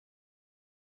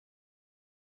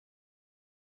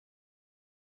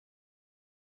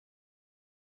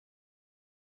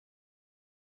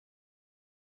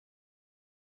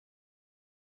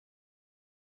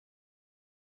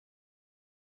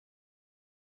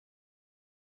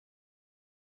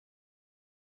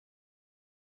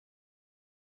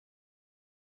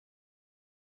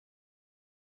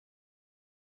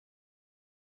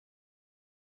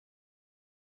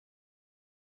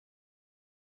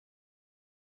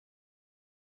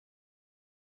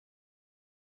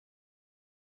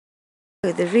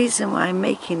The reason why I'm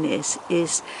making this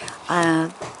is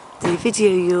the video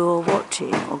you're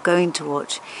watching or going to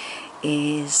watch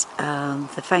is the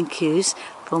thank yous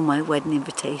for my wedding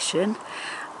invitation,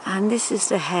 and this is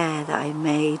the hare that I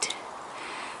made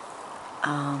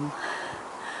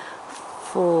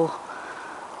for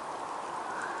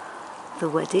the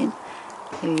wedding.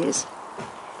 Here he is.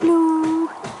 Hello.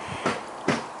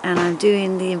 And I'm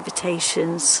doing the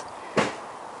invitations,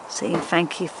 saying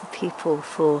thank you for people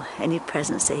for any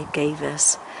presents they gave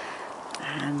us,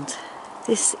 and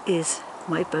this is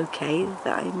my bouquet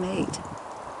that I made.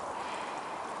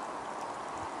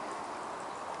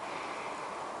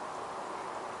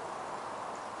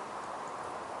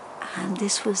 And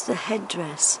this was the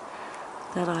headdress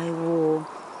that I wore.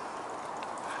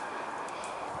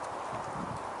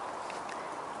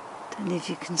 Don't know if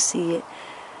you can see it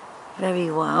very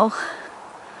well,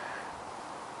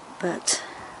 but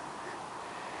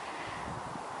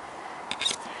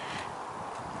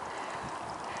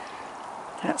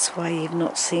that's why you've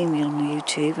not seen me on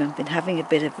YouTube. I've been having a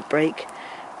bit of a break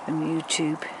from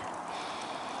YouTube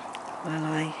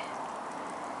while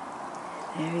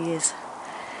there he is,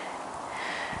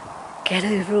 get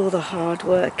over all the hard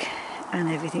work and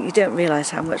everything. You don't realise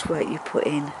how much work you put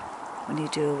in when you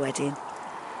do a wedding.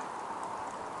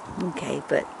 Okay,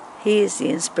 but he is the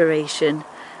inspiration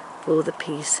for the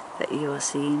piece that you are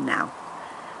seeing now.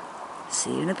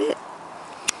 See you in a bit.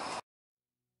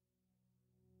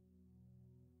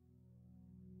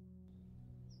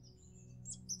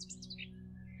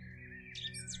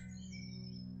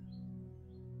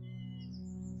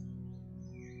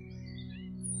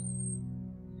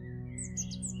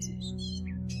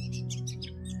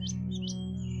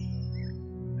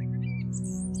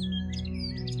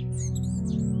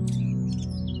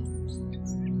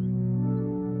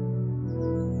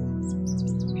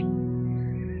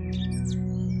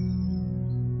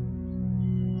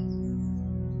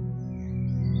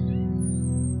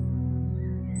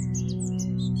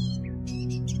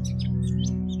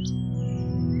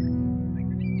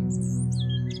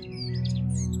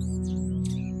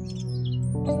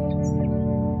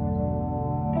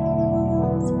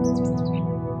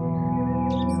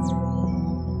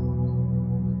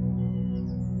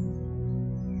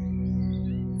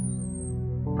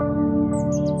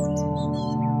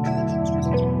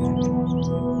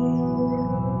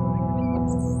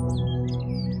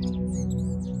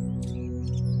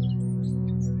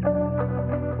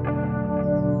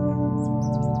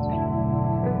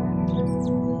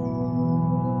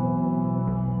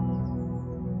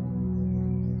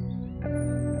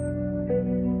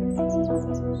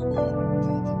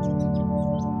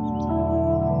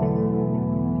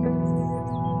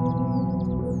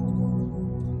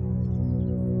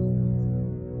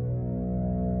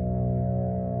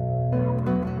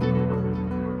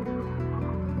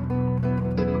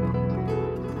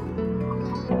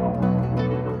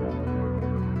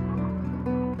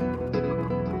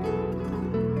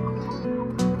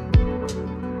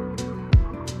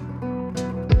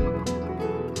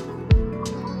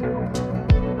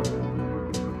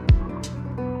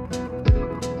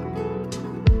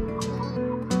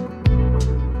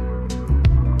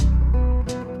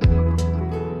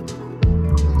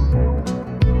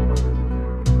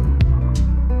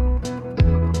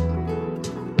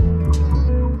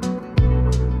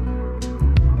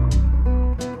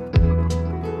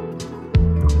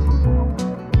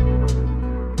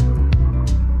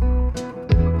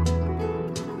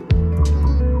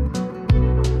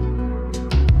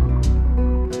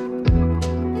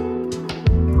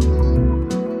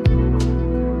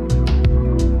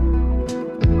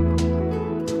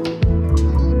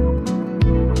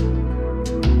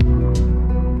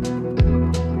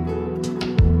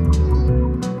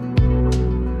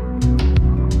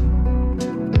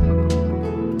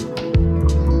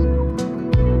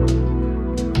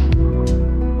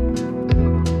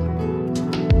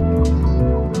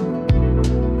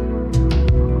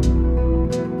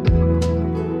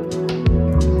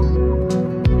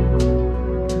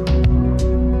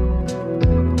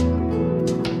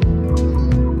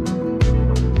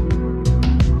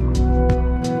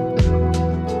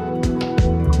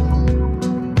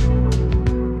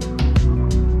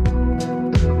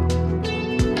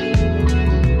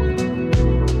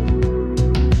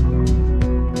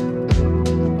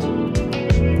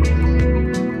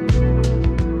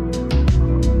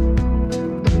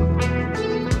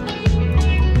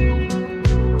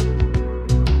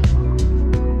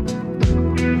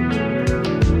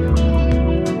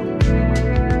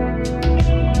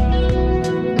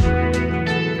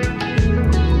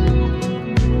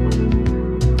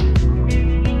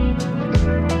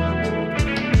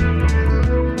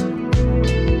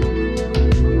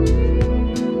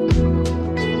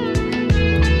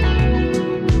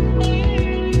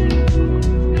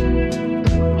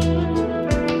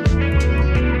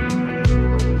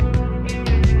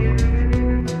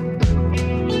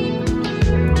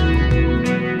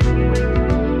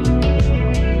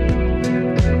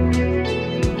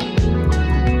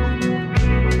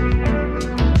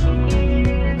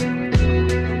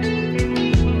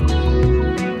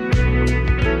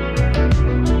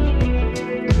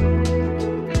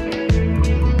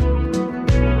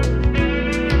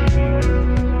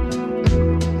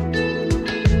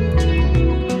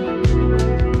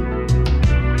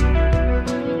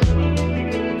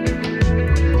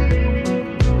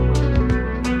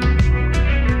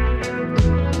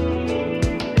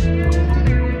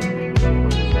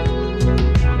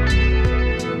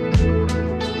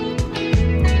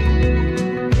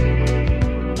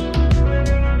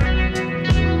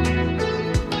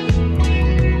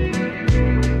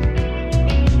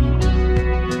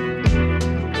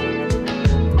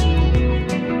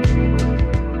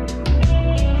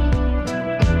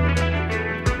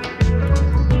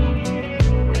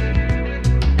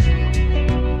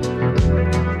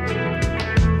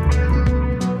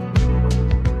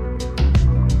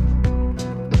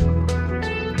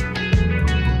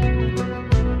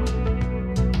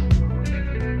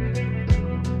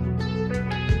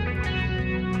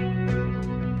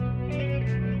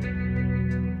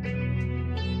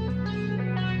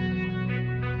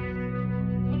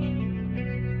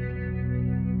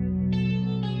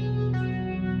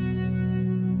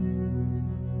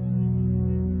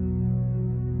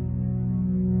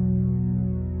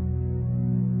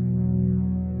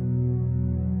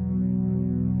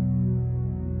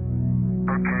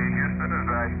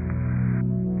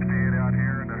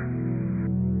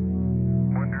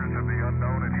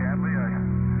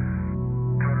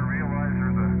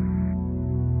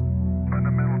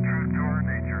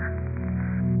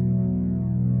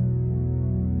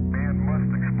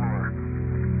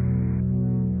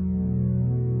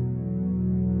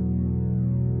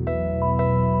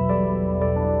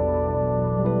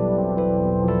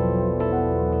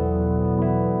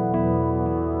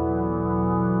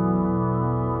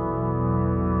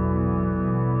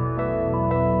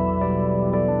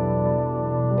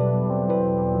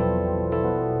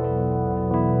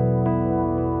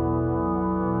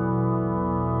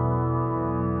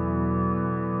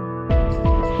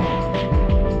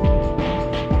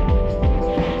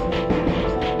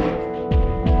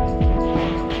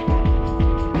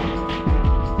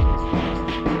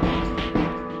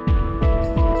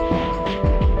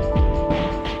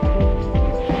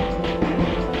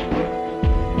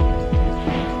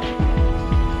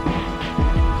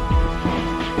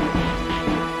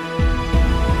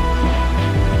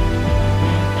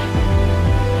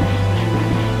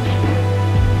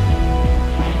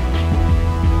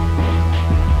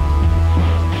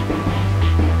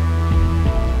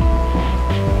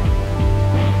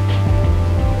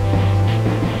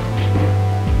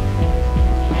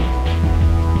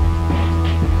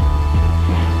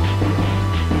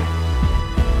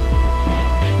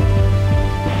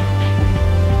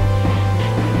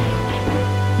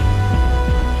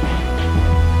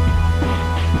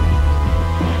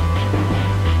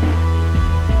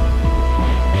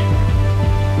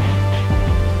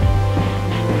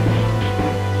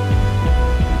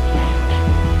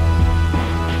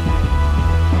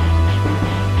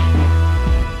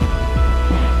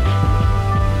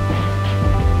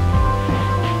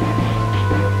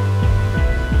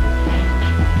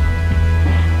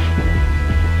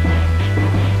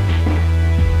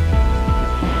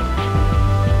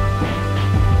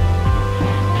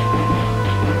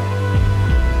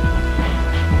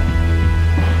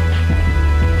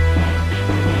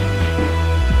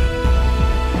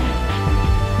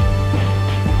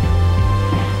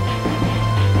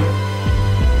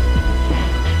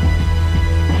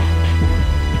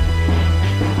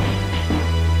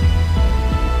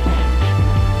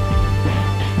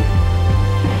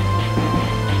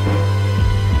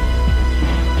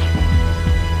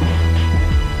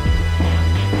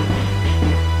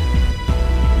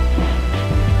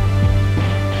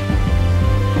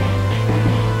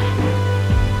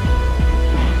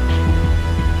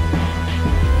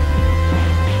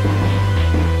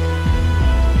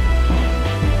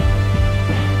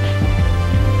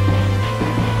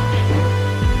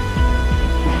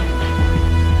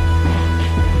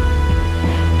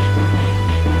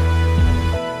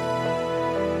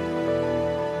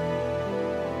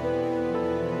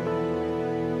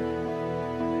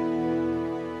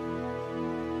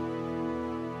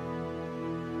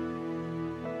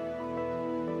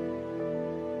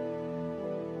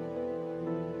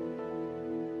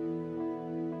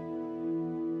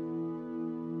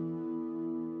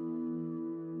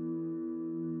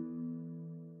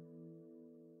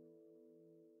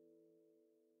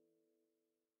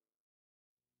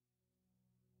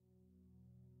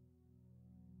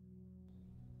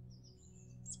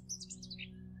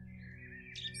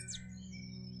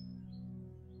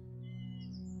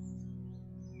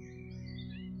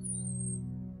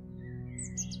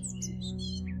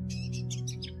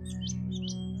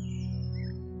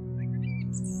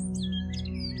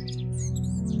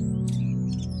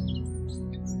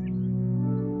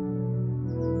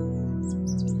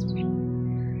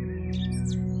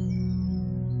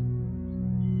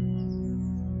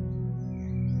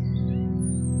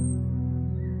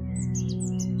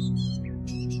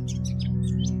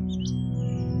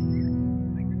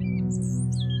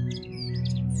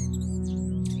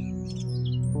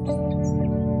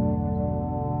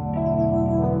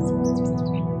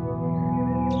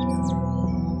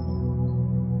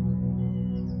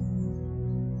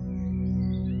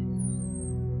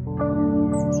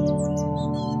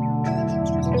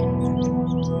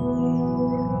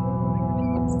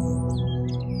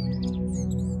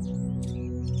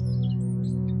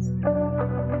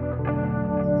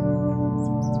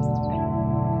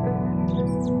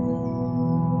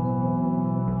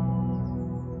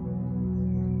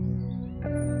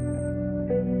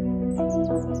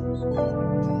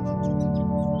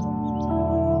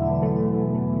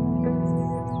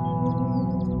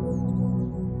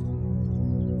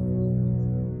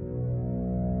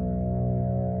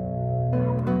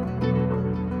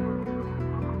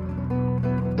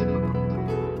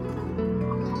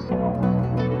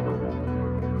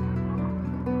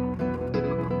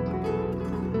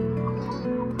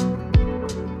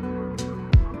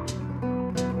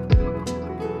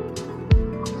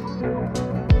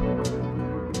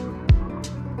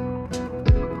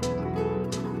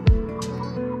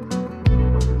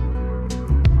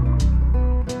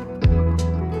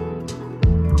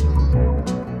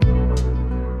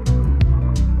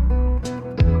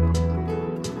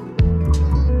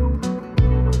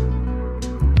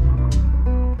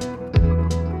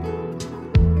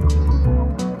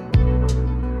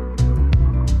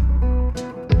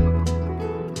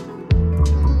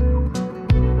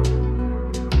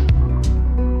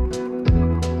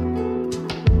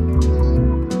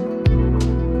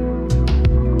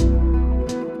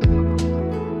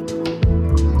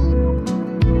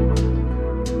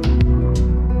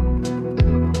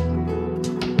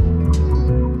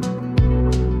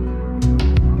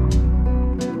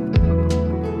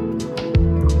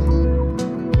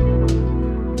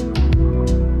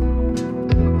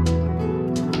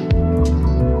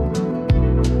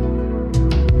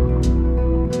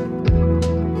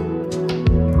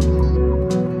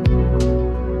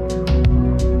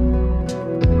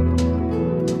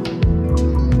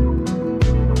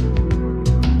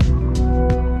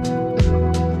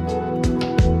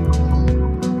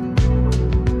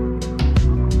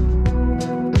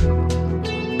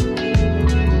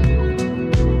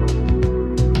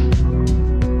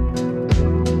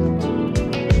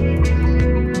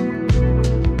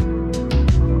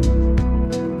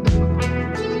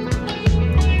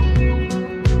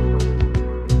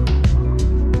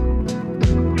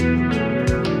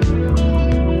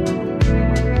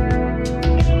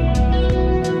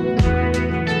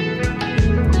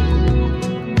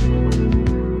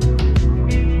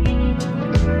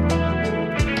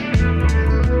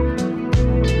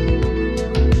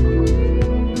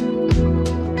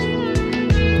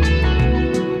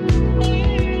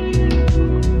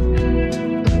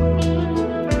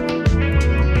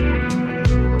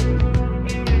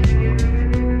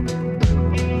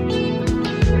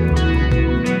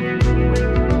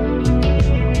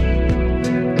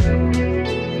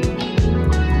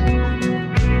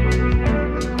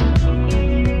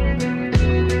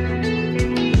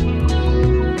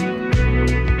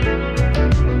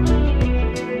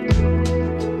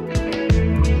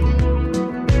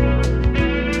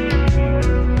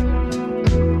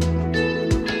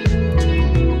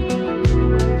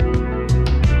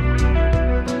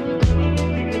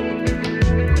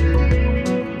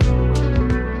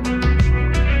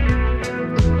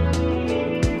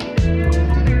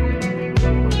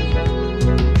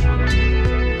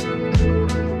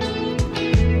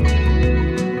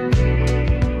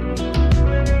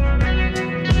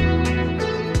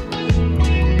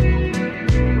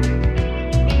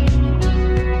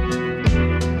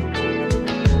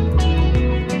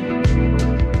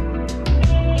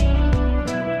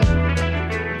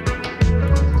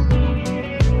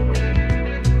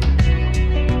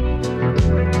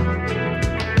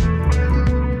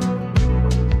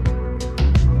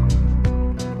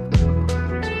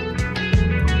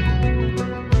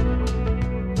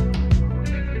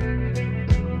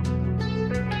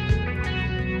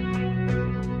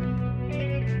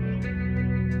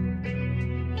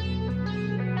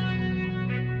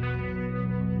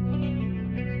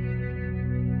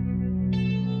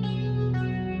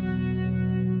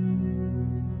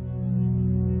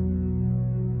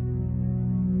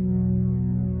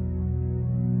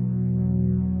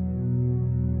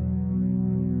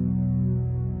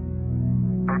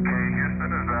 Okay,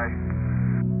 Houston, as I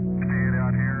stand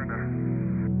out here in the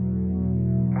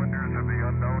wonders of the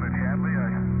unknown at Hadley,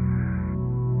 I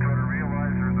sort of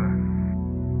realize there's a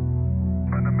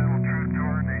fundamental truth to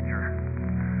our nature.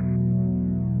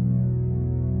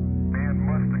 Man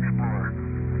must explore.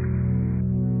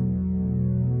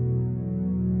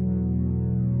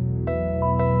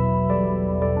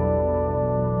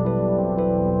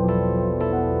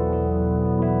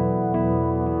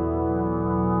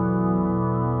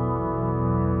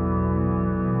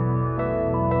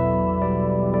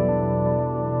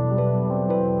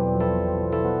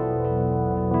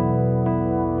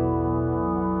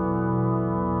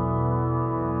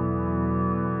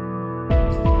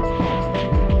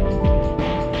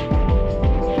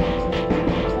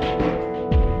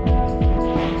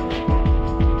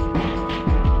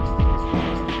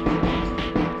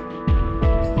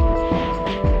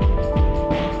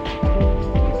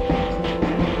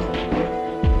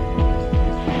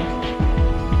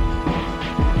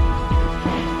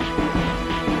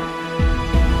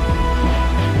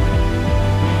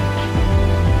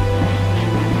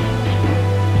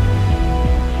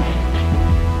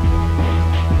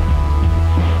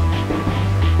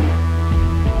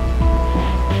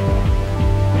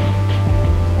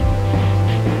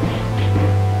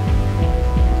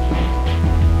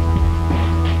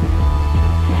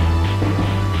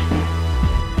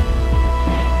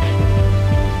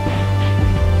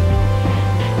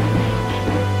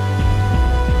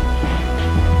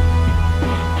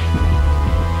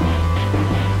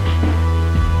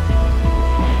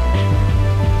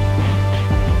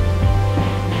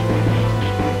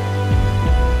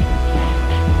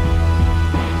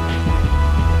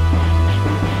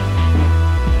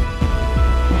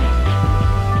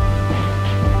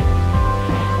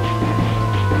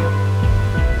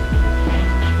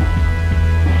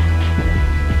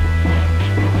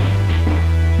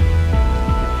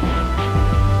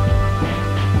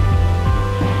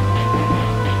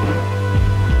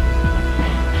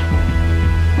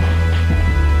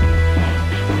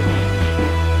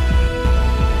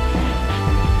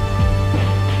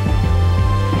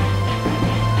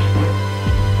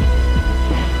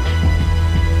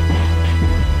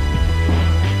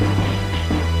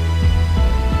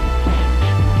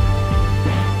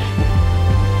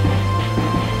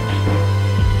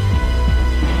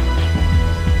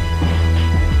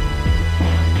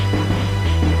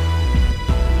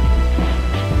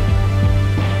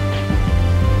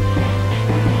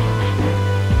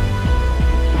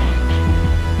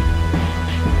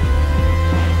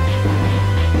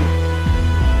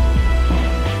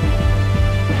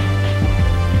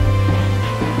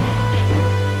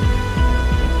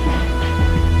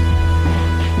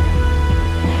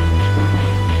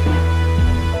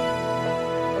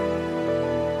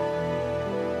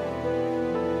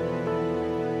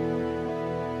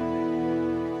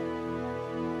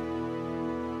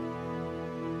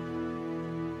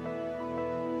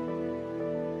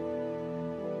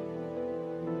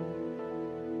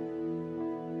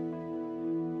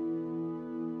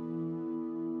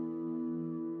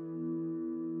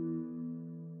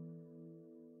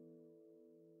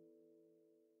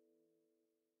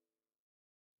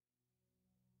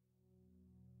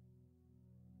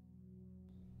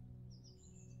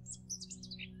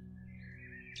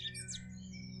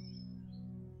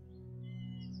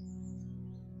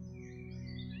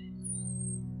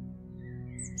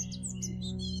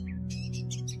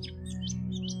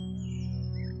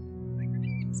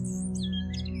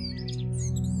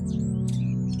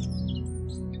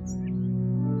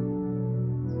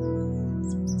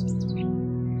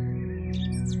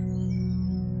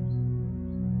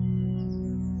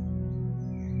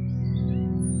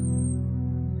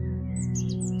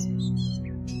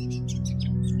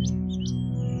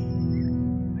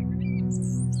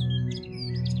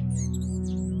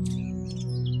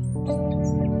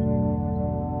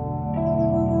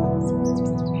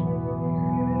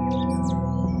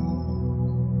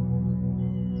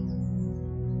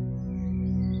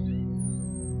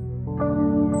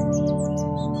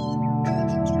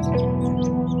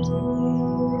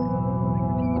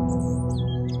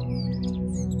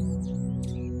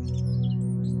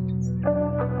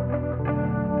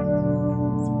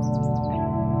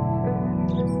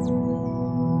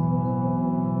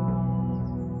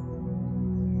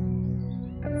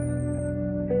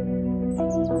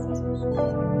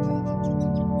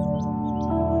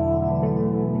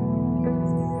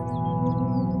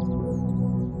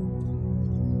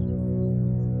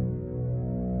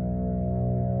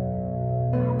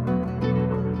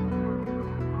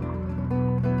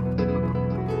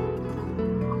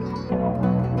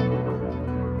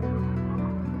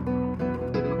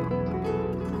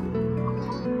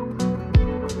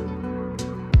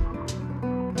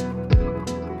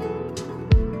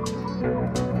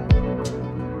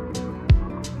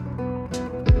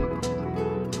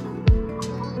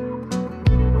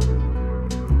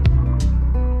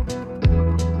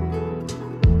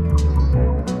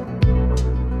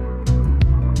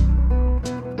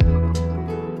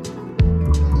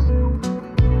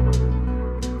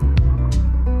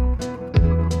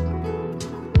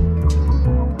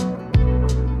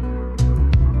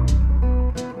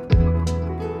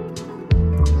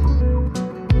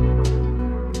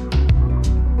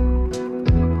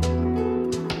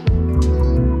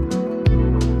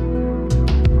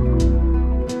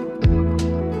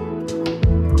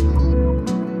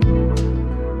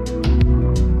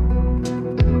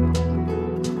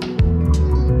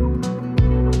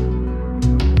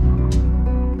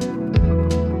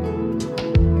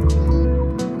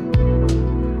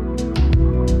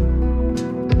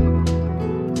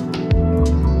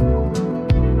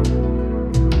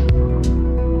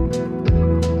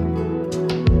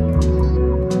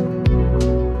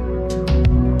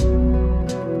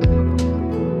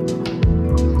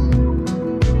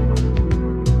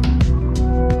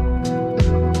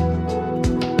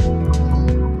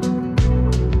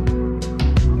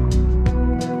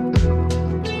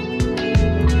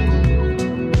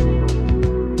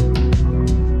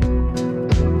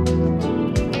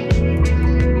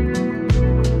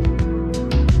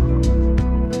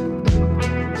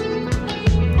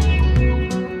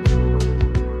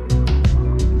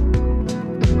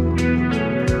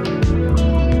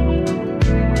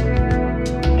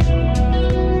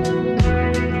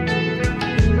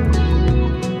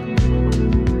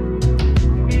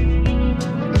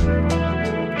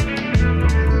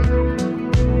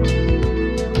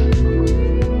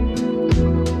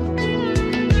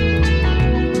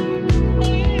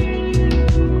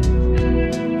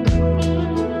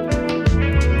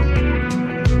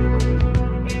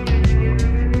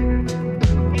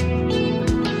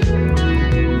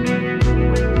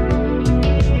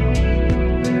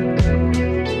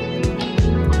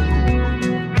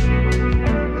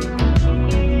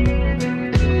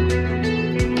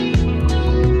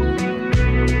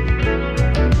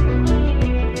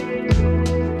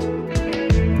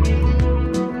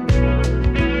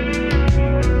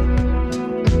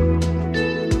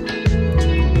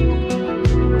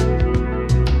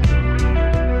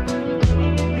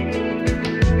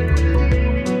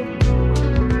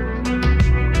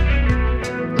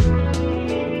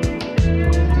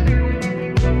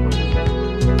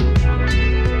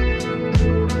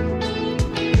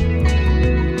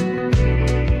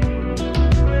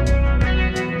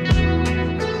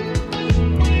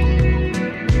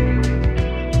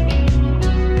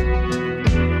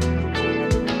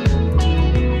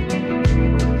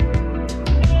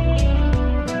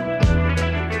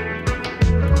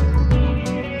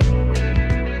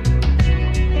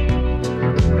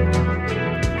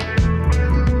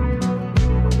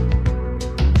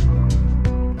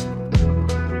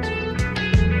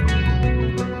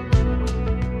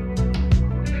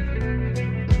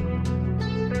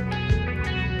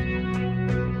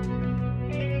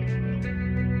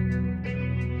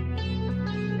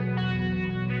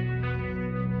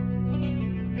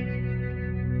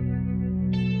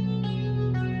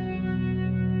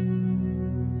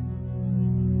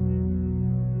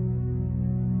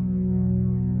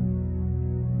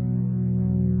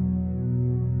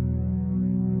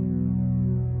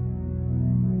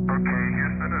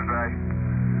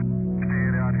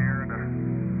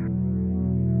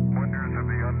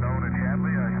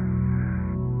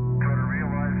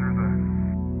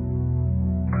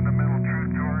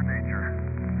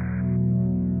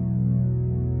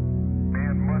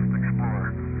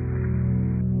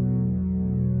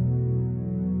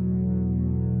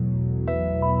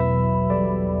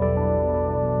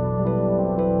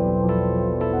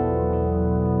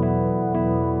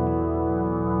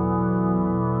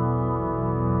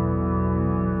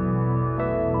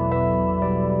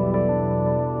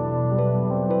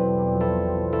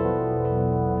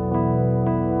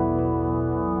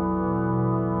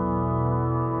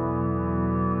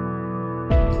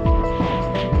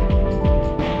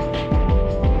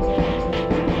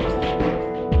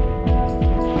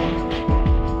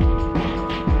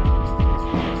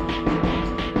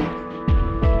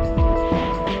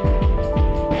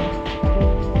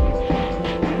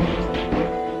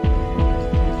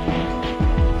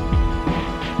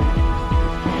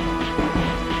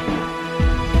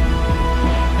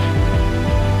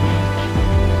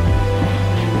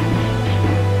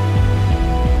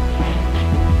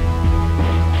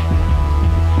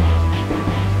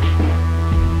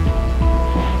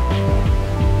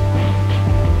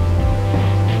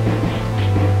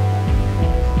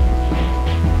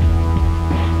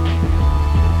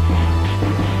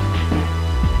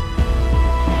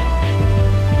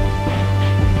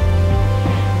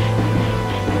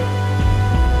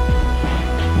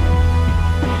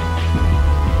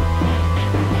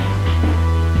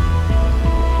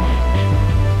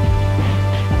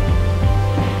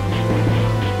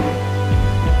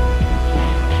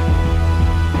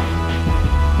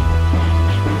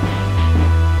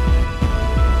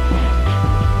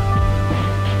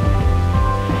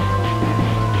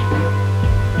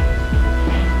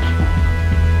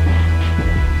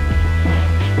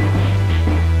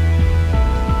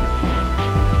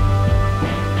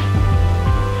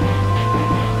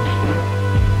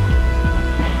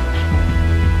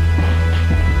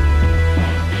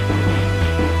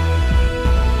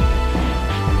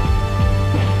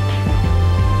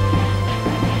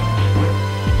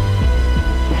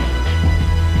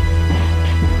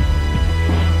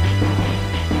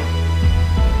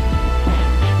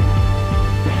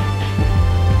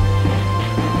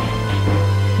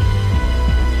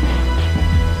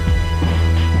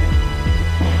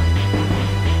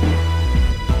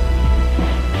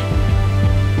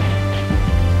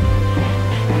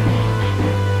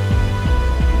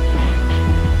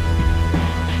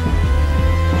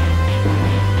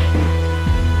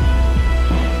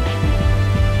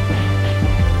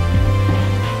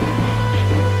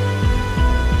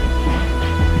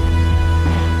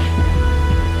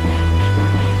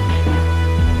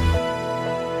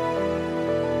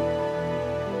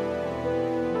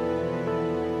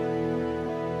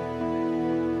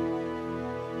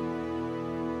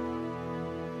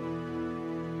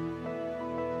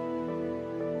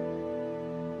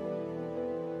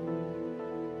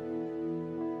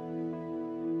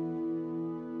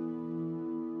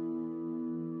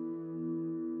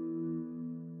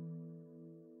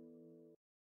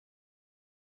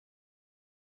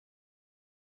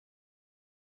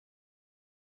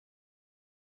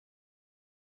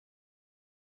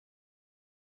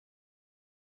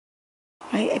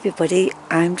 Hi everybody,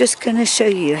 I'm just going to show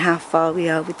you how far we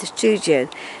are with the studio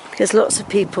because lots of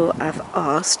people have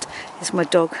asked. It's my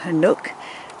dog Nook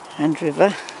and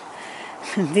River,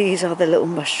 and these are the little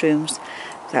mushrooms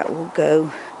that will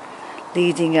go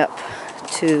leading up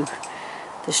to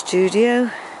the studio,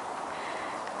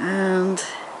 and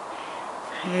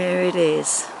here it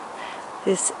is.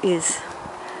 This is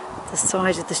the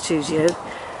side of the studio.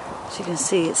 As you can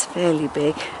see, it's fairly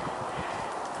big.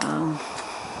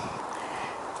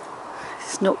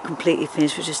 It's not completely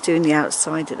finished, we're just doing the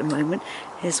outside at the moment.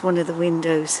 Here's one of the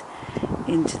windows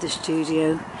into the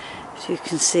studio. As you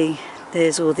can see,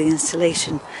 there's all the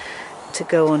installation to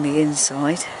go on the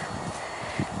inside,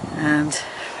 and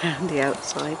around the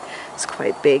outside it's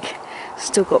quite big.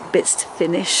 Still got bits to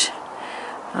finish.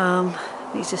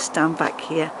 Let me just stand back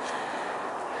here.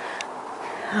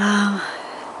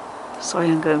 Sorry,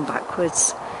 I'm going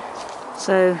backwards.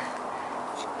 So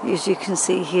as you can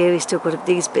see here, we've still got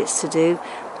these bits to do.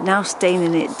 We're now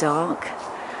staining it dark,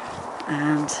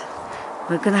 and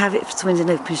we're going to have it for Twins and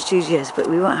Open Studios, but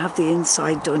we won't have the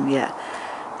inside done yet.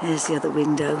 There's the other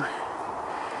window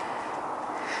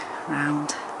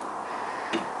round,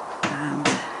 and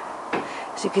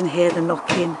as you can hear the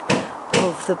knocking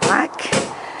of the back.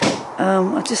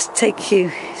 I'll just take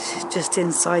you just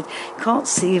inside. You can't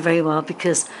see very well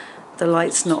because the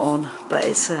light's not on, but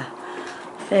it's a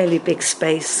fairly big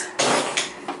space.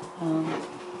 I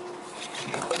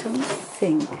don't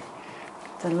think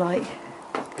the light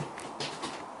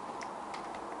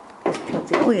is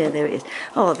plugged in. Oh yeah, there it is.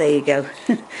 Oh, there you go.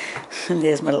 And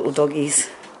there's my little doggies.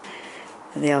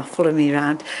 And they are following me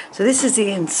around. So this is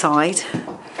the inside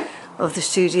of the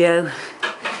studio.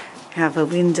 We have a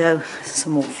window,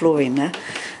 some more flooring there.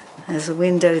 There's a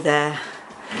window there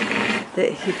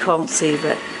that you can't see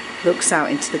but looks out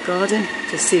into the garden.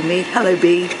 Just see me. Hello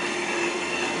bee.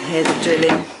 And here's the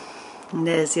drilling. And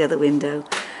there's the other window.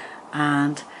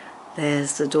 And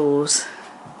there's the doors.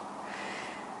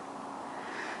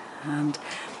 And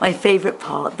my favourite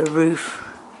part, the roof.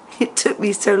 It took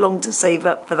me so long to save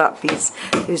up for that piece,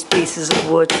 those pieces of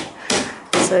wood.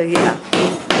 So yeah,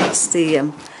 that's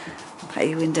the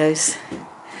patio windows.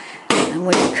 And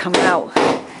when you come out,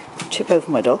 trip over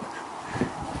my dog,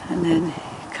 and then you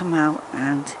come out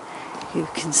and you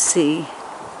can see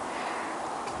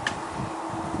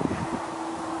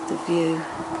the view,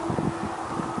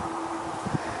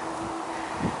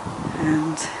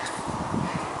 and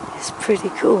it's pretty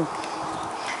cool.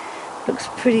 Looks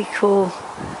pretty cool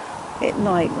at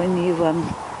night when you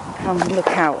come and look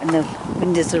out and the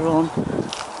windows are on.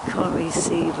 Can't really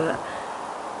see, but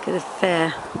get a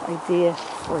fair idea.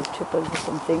 Before I trip over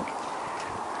something,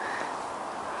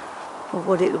 of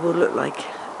what it will look like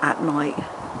at night.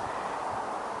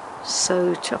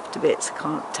 So chuffed to bits. I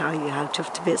can't tell you how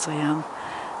chuffed to bits I am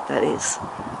that it's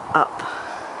up,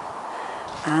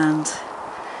 and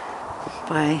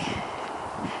by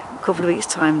a couple of weeks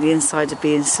time the inside will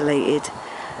be insulated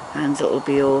and it'll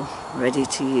be all ready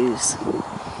to use.